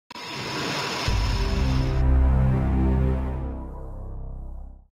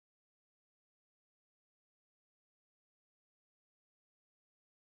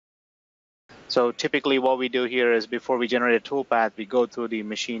So typically what we do here is before we generate a toolpath, we go through the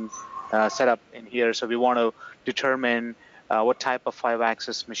machine setup in here. So we want to determine what type of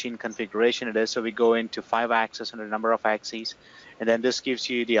 5-axis machine configuration it is. So we go into 5-axis and a number of axes. And then this gives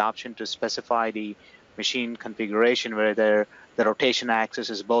you the option to specify the machine configuration where the rotation axis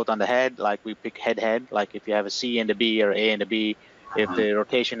is both on the head, like we pick head, like if you have a C and a B or A and a B, if the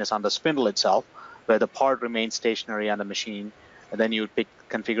rotation is on the spindle itself, where the part remains stationary on the machine, and then you would pick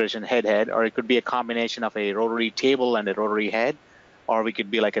configuration head, or it could be a combination of a rotary table and a rotary head, or we could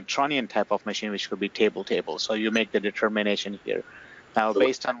be like a trunnion type of machine, which could be table. So you make the determination here. Now,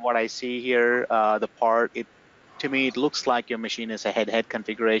 based on what I see here, the part, to me, it looks like your machine is a head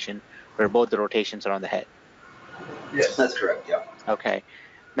configuration where both the rotations are on the head. Yes, that's correct, yeah. Okay.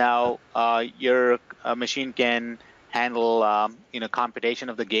 Now, your machine can handle computation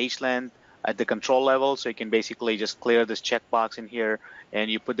of the gauge length at the control level, so you can basically just clear this checkbox in here,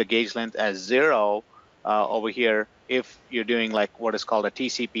 and you put the gauge length as 0 over here if you're doing like what is called a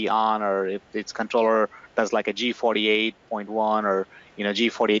TCP on, or if its controller does like a G48.1 or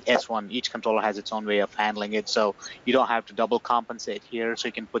G48S1. Each controller has its own way of handling it, so you don't have to double compensate here, so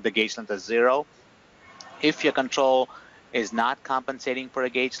you can put the gauge length as 0. If your control is not compensating for a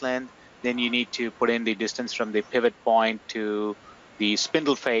gauge length, then you need to put in the distance from the pivot point to the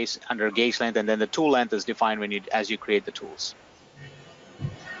spindle face under gauge length, and then the tool length is defined as you create the tools.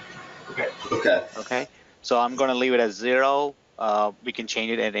 Okay. So I'm going to leave it as 0. We can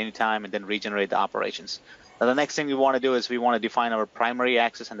change it at any time and then regenerate the operations. Now the next thing we want to do is we want to define our primary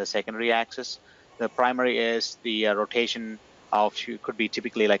axis and the secondary axis. The primary is the rotation of, could be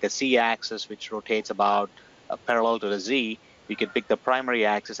typically like a C axis, which rotates about parallel to the Z. We could pick the primary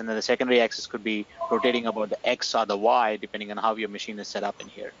axis, and then the secondary axis could be rotating about the X or the Y, depending on how your machine is set up in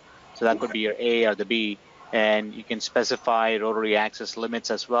here. So that could be your A or the B, and you can specify rotary axis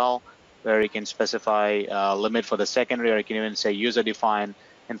limits as well, where you can specify limit for the secondary, or you can even say user defined.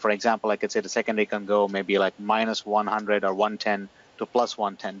 And for example, I could say the secondary can go maybe like -100 or 110 to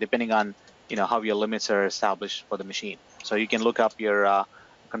 +110, depending on how your limits are established for the machine. So you can look up your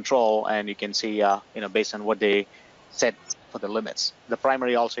control, and you can see based on what they set for the limits. The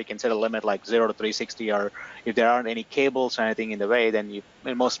primary also, you can set a limit like 0 to 360, or if there aren't any cables or anything in the way, then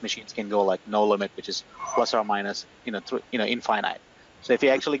most machines can go like no limit, which is plus or minus infinite. So if you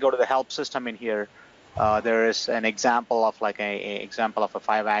actually go to the help system in here, there is an example of like a example of a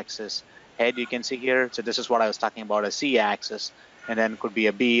 5-axis head you can see here. So this is what I was talking about, a C axis, and then could be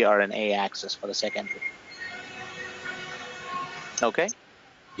a B or an A axis for the secondary. Okay?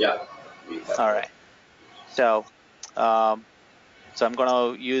 Yeah. All right. So I'm going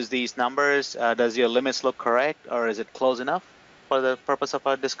to use these numbers. Does your limits look correct, or is it close enough for the purpose of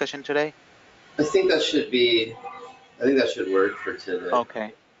our discussion today? I think that should work for today.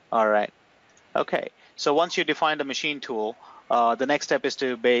 Okay. All right. Okay. So once you define the machine tool, the next step is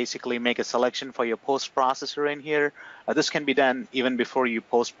to basically make a selection for your post processor in here. This can be done even before you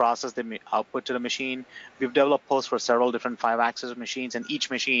post process the output to the machine. We've developed posts for several different 5-axis machines, and each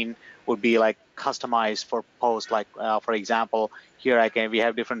machine would be like customized for post. Like for example, here we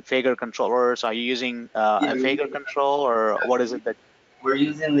have different Fager controllers. Are you using a Fager control, or what is it that? We're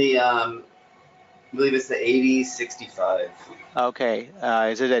using the I believe it's the 8065. Okay.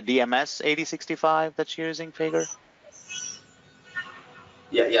 Is it a DMS 8065 that you're using, Fager?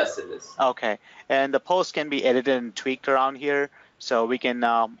 Yeah, yes, it is. Okay, and the post can be edited and tweaked around here, so we can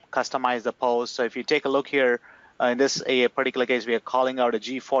customize the post. So if you take a look here, in this particular case, we are calling out a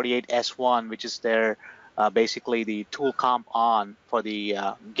G48S1, which is their basically the tool comp on for the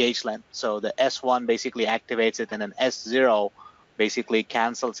gauge length. So the S1 basically activates it, and an S0 basically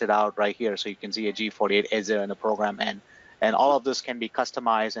cancels it out right here. So you can see a G48S0 in the program end. And all of this can be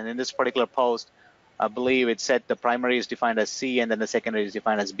customized, and in this particular post, I believe it said the primary is defined as C, and then the secondary is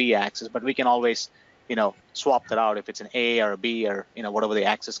defined as B axis, but we can always, swap that out if it's an A or a B or, whatever the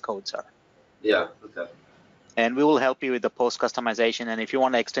axis codes are. Yeah, okay. And we will help you with the post customization, and if you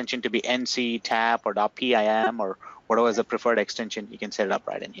want the extension to be NC, TAP, or .PIM, or whatever is the preferred extension, you can set it up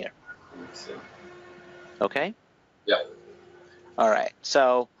right in here. Okay? Yeah. All right,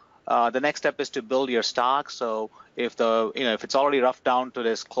 so the next step is to build your stock. So if if it's already roughed down to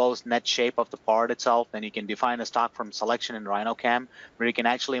this closed net shape of the part itself, then you can define a stock from selection in RhinoCam, where you can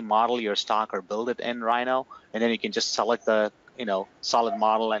actually model your stock or build it in Rhino, and then you can just select the solid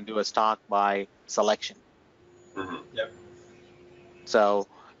model and do a stock by selection. Yep. So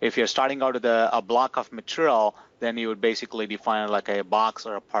if you're starting out with a block of material, then you would basically define like a box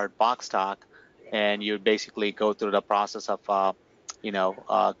or a part box stock, and you would basically go through the process of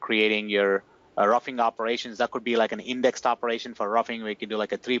creating your roughing operations. That could be like an indexed operation for roughing. We can do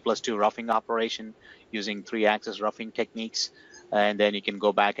like a 3+2 roughing operation using 3-axis roughing techniques, and then you can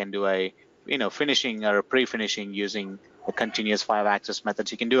go back and do a finishing or pre-finishing using the continuous 5-axis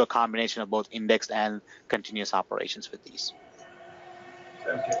methods. You can do a combination of both indexed and continuous operations with these.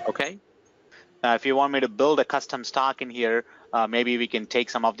 Okay. If you want me to build a custom stock in here, maybe we can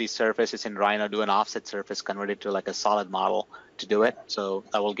take some of these surfaces in Rhino, do an offset surface, convert it to like a solid model to do it. So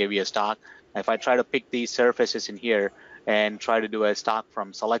that will give you a stock. If I try to pick these surfaces in here and try to do a stock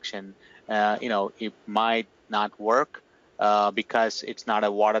from selection, it might not work because it's not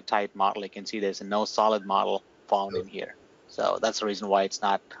a watertight model. You can see there's no solid model found in here. So that's the reason why it's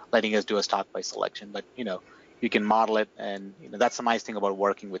not letting us do a stock by selection. But you can model it, and that's the nice thing about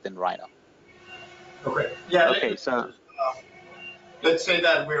working within Rhino. Okay. Yeah. Okay. So let's say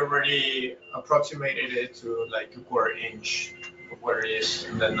that we already approximated it to like a 1/4 inch of where it is,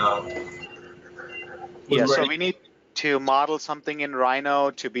 and then yeah. So we need to model something in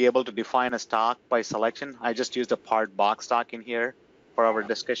Rhino to be able to define a stock by selection. I just used a part box stock in here for our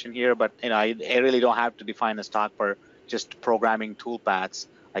discussion here, but I really don't have to define a stock for just programming toolpaths.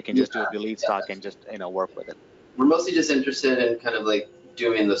 I can just do a delete stock and just work with it. We're mostly just interested in kind of like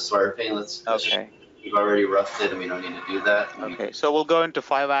doing the swarfing. Okay. We've already roughed it, and we don't need to do that. Okay, so we'll go into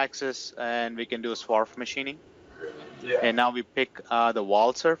 5-axis, and we can do a swarf machining. Yeah. And now we pick the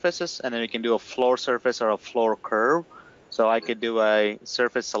wall surfaces, and then we can do a floor surface or a floor curve. So I could do a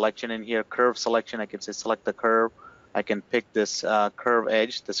surface selection in here, curve selection. I could say select the curve. I can pick this curve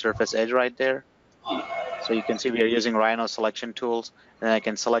edge, the surface edge right there. So you can see we are using Rhino selection tools. And I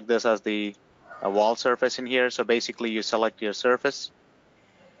can select this as the wall surface in here. So basically you select your surface,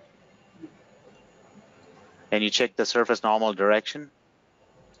 and you check the surface normal direction,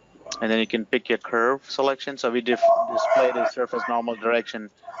 and then you can pick your curve selection. So we display the surface normal direction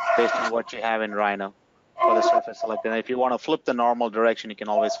based on what you have in Rhino for the surface select. And if you want to flip the normal direction, you can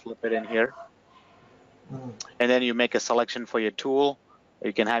always flip it in here. And then you make a selection for your tool.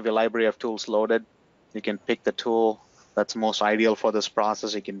 You can have your library of tools loaded. You can pick the tool that's most ideal for this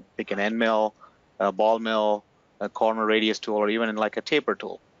process. You can pick an end mill, a ball mill, a corner radius tool, or even like a taper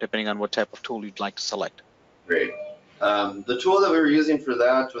tool, depending on what type of tool you'd like to select. Great. The tool that we were using for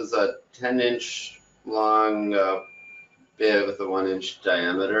that was a 10-inch long bit with a 1-inch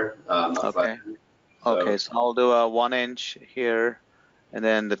diameter. Okay. Okay, so I'll do a 1-inch here, and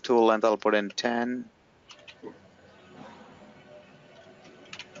then the tool length I'll put in 10.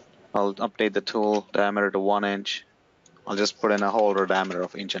 I'll update the tool diameter to 1 inch. I'll just put in a holder diameter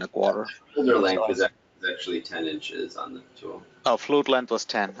of 1.25 inches. Holder length is actually 10 inches on the tool. Oh, flute length was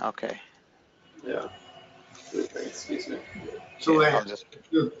 10. Okay. Yeah. Excuse me. So yeah, I'll just...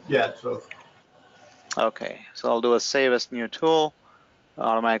 yeah, 12. Okay, so I'll do a save as new tool.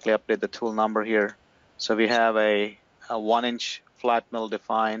 Automatically update the tool number here. So we have a 1-inch flat mill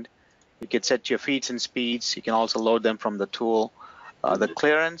defined. You can set your feeds and speeds. You can also load them from the tool. The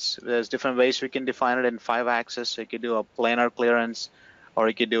clearance, there's different ways we can define it in 5-axis. So you could do a planar clearance, or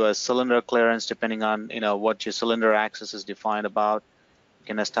you could do a cylinder clearance, depending on what your cylinder axis is defined about. You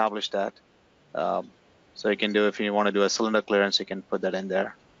can establish that. So you can do, if you want to do a cylinder clearance, you can put that in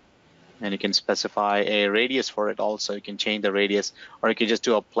there. And you can specify a radius for it also. You can change the radius, or you can just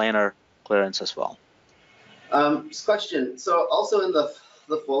do a planar clearance as well. Just question. So also in the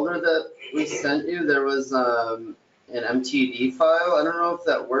folder that we sent you, there was an MTD file. I don't know if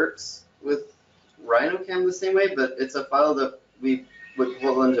that works with RhinoCam the same way, but it's a file that we would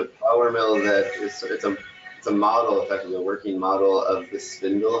pull into PowerMill that is, it's a model, effectively a working model of the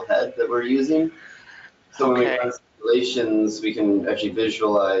spindle head that we're using. So when we run simulations, we can actually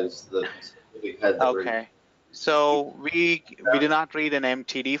visualize the specific head that we're. So we do not read an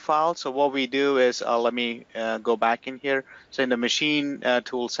MTD file. So what we do is, let me go back in here. So in the machine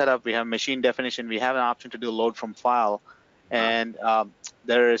tool setup, we have machine definition. We have an option to do load from file. And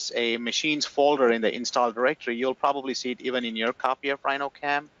there is a machines folder in the install directory. You'll probably see it even in your copy of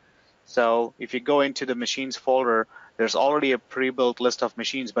RhinoCam. So if you go into the machines folder, there's already a pre-built list of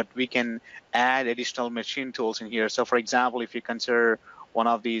machines, but we can add additional machine tools in here. So for example, if you consider one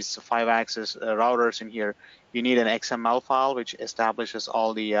of these 5-axis routers in here, you need an XML file which establishes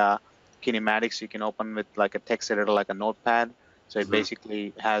all the kinematics. You can open with like a text editor, like a notepad. So it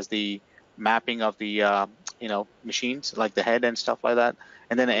basically has the mapping of the machines, like the head and stuff like that.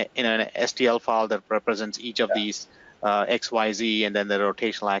 And then an STL file that represents each of these X, Y, Z, and then the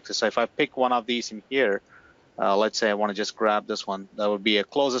rotational axis. So if I pick one of these in here, let's say I want to just grab this one, that would be a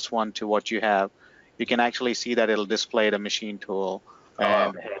closest one to what you have. You can actually see that it'll display the machine tool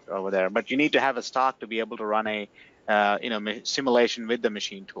and over there. But you need to have a stock to be able to run a simulation with the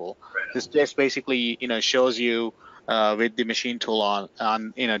machine tool. This just basically shows you with the machine tool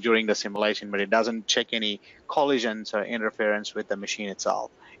on during the simulation, but it doesn't check any collisions or interference with the machine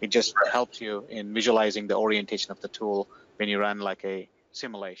itself. It just helps you in visualizing the orientation of the tool when you run like a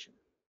simulation.